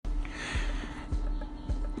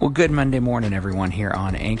Well, good Monday morning, everyone, here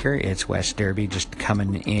on Anchor. It's Wes Derby just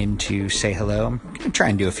coming in to say hello. I'm going to try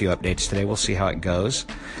and do a few updates today. We'll see how it goes.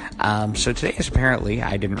 So today is apparently,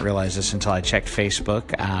 I didn't realize this until I checked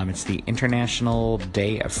Facebook, it's the International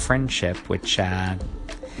Day of Friendship, which,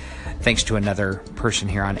 thanks to another person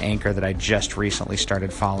here on Anchor that I just recently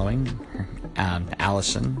started following,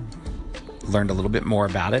 Allison, learned a little bit more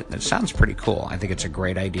about it. It sounds pretty cool. I think it's a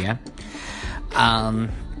great idea.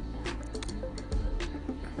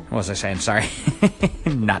 What was I saying? Sorry.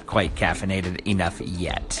 Not quite caffeinated enough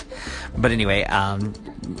yet. But anyway, and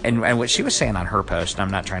what she was saying on her post, and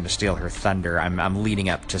I'm not trying to steal her thunder, I'm leading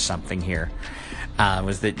up to something here,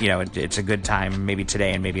 was that, it's a good time, maybe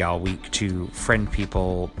today and maybe all week, to friend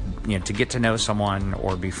people, to get to know someone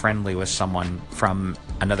or be friendly with someone from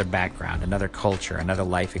another background, another culture, another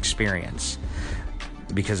life experience.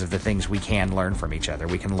 Because of the things we can learn from each other.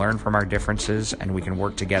 We can learn from our differences, and we can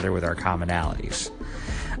work together with our commonalities.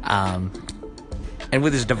 And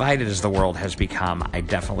with as divided as the world has become, I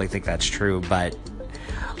definitely think that's true, but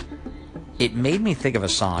it made me think of a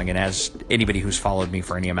song, and as anybody who's followed me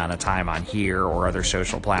for any amount of time on here or other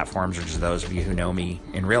social platforms, or just those of you who know me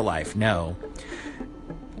in real life know,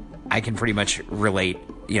 I can pretty much relate,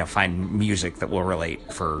 find music that will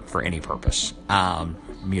relate for any purpose.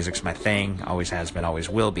 Music's my thing, always has been, always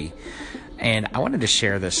will be. And I wanted to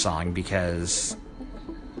share this song because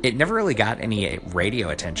it never really got any radio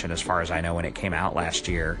attention as far as I know when it came out last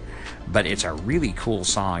year, but it's a really cool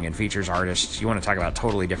song and features artists. You want to talk about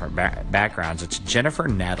totally different backgrounds. It's Jennifer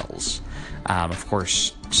Nettles, of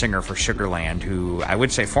course, singer for Sugarland, who I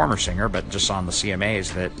would say former singer, but just saw on the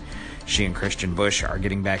CMAs that she and Christian Bush are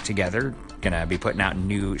getting back together, gonna be putting out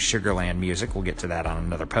new Sugarland music. We'll get to that on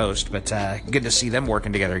another post, but good to see them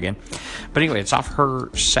working together again. But anyway, it's off her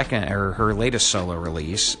her latest solo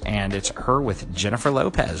release, and it's her with Jennifer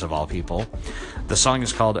Lopez, of all people. The song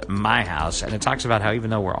is called My House, and it talks about how even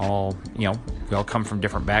though we're all, we all come from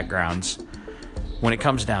different backgrounds, when it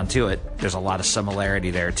comes down to it, there's a lot of similarity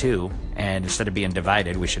there too, and instead of being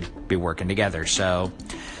divided, we should be working together. So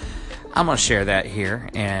I'm going to share that here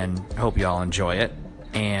and hope you all enjoy it.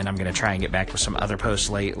 And I'm going to try and get back with some other posts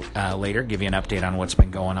later, give you an update on what's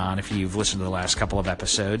been going on. If you've listened to the last couple of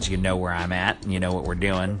episodes, you know where I'm at and you know what we're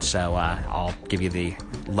doing. So I'll give you the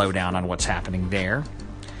lowdown on what's happening there.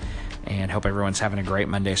 And hope everyone's having a great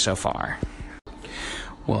Monday so far.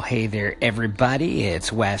 Well, hey there, everybody.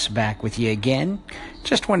 It's Wes back with you again.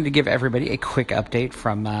 Just wanted to give everybody a quick update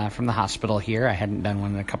from the hospital here. I hadn't done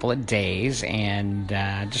one in a couple of days, and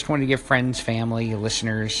just wanted to give friends, family,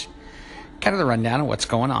 listeners kind of the rundown of what's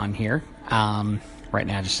going on here. Right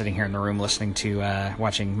now, just sitting here in the room listening to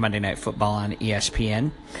watching Monday Night Football on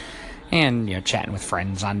ESPN, and chatting with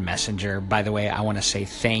friends on Messenger. By the way, I want to say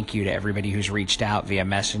thank you to everybody who's reached out via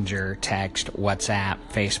Messenger, text, WhatsApp,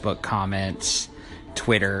 Facebook comments,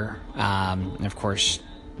 Twitter, and of course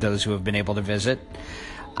those who have been able to visit.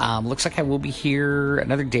 Looks like I will be here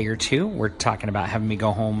another day or two. We're talking about having me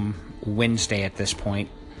go home Wednesday at this point,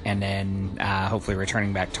 and then hopefully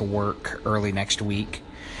returning back to work early next week.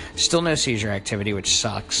 Still no seizure activity, which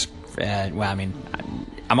sucks.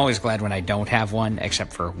 I'm always glad when I don't have one,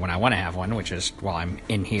 except for when I want to have one, which is while I'm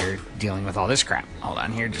in here dealing with all this crap. Hold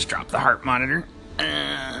on here, just drop the heart monitor.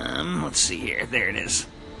 Let's see here. There it is.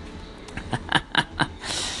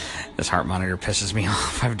 This heart monitor pisses me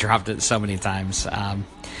off. I've dropped it so many times.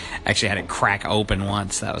 Actually had it crack open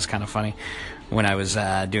once. That was kind of funny. When I was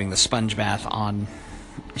doing the sponge bath on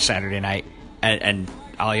Saturday night, and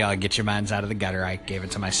all y'all get your minds out of the gutter, I gave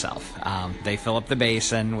it to myself. They fill up the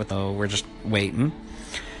basin we're just waiting.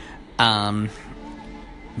 They've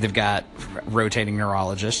got rotating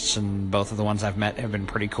neurologists, and both of the ones I've met have been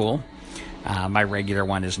pretty cool. My regular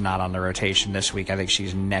one is not on the rotation this week. I think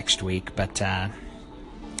she's next week, but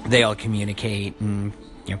they all communicate and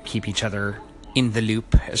keep each other in the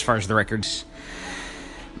loop as far as the records.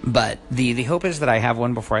 But the hope is that I have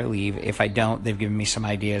one before I leave. If I don't, they've given me some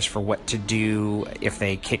ideas for what to do if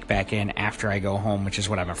they kick back in after I go home, which is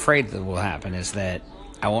what I'm afraid that will happen, is that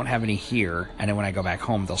I won't have any here, and then when I go back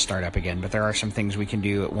home, they'll start up again. But there are some things we can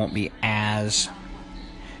do. It won't be as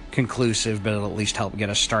conclusive, but it'll at least help get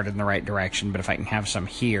us started in the right direction. But if I can have some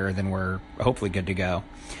here, then we're hopefully good to go.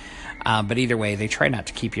 But either way, they try not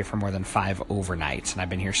to keep you for more than 5 overnights, and I've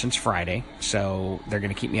been here since Friday, so they're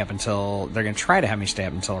going to keep me up they're going to try to have me stay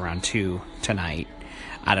up until around 2 tonight.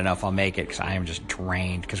 I don't know if I'll make it, because I am just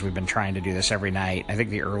drained, because we've been trying to do this every night. I think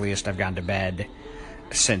the earliest I've gone to bed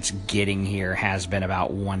since getting here has been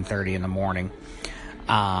about 1:30 in the morning.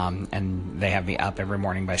 And they have me up every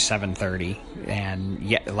morning by 7:30.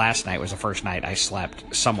 And last night was the first night I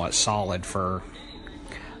slept somewhat solid for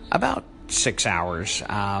about 6 hours.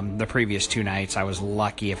 The previous 2 nights, I was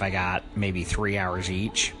lucky if I got maybe 3 hours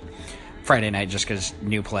each. Friday night, just because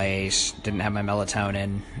new place, didn't have my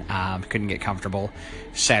melatonin, couldn't get comfortable.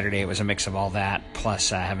 Saturday, it was a mix of all that,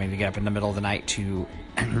 plus having to get up in the middle of the night to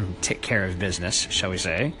take care of business, shall we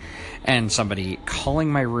say. And somebody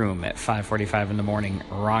calling my room at 5:45 in the morning,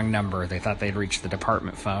 wrong number. They thought they'd reached the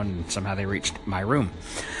department phone, and somehow they reached my room.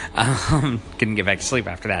 Couldn't get back to sleep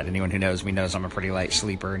after that. Anyone who knows me knows I'm a pretty light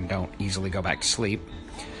sleeper and don't easily go back to sleep.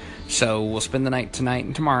 So we'll spend the night tonight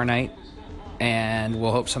and tomorrow night, and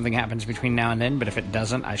we'll hope something happens between now and then. But if it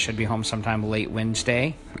doesn't, I should be home sometime late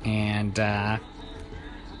Wednesday. And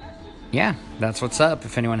yeah, that's what's up.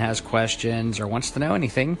 If anyone has questions or wants to know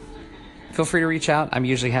anything, feel free to reach out. I'm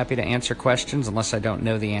usually happy to answer questions unless I don't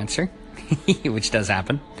know the answer, which does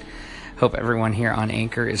happen. Hope everyone here on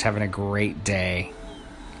Anchor is having a great day.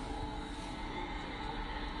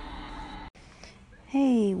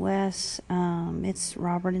 Hey Wes, it's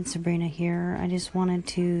Robert and Sabrina here. I just wanted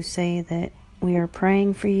to say that we are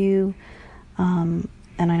praying for you, and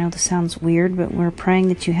I know this sounds weird, but we're praying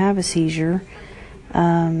that you have a seizure,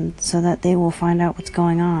 so that they will find out what's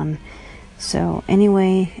going on. So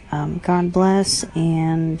anyway, God bless,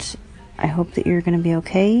 and I hope that you're going to be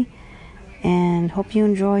okay, and hope you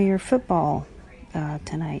enjoy your football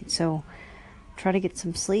tonight. So try to get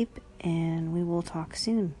some sleep, and we will talk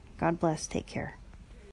soon. God bless. Take care.